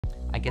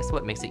I guess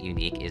what makes it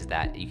unique is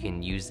that you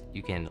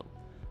can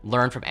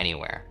learn from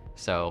anywhere.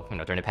 So,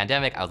 during the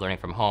pandemic, I was learning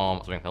from home. I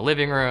was learning from the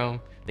living room,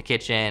 the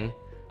kitchen,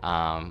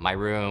 my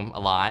room a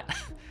lot.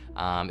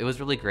 It was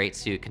really great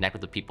to connect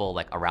with the people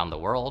like around the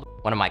world.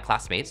 One of my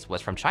classmates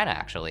was from China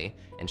actually,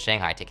 in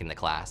Shanghai taking the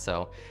class.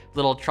 So a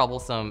little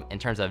troublesome in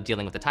terms of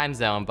dealing with the time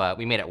zone, but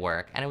we made it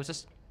work and it was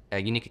just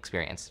a unique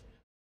experience.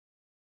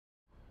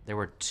 There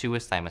were two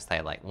assignments that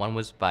I liked. One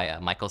was by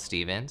Michael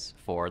Stevens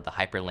for the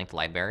hyperlinked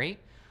library.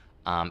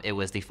 It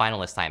was the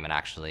final assignment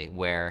actually,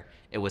 where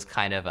it was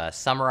kind of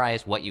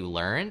summarize what you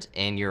learned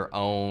in your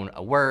own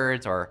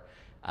words or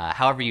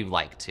however you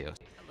like to.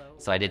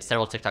 So I did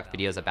several TikTok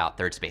videos about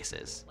third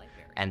spaces.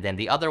 And then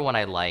the other one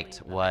I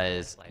liked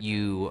was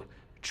you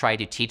try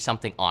to teach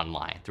something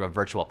online through a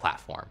virtual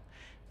platform.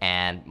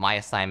 And my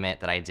assignment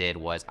that I did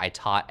was I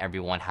taught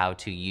everyone how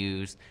to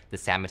use the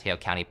San Mateo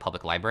County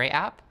Public Library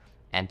app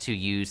and to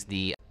use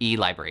the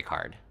e-library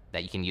card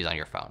that you can use on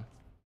your phone.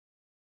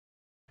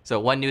 So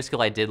one new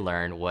skill I did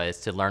learn was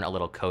to learn a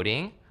little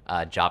coding,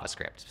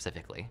 JavaScript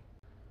specifically,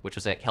 which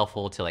was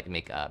helpful to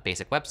make a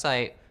basic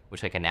website,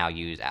 which I can now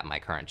use at my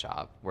current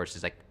job, where it's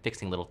just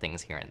fixing little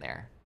things here and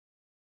there.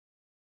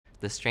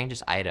 The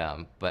strangest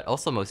item, but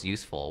also most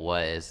useful,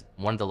 was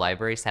one of the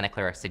libraries, Santa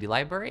Clara City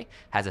Library,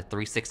 has a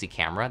 360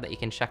 camera that you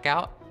can check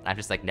out. I've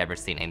just never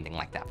seen anything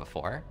like that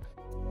before.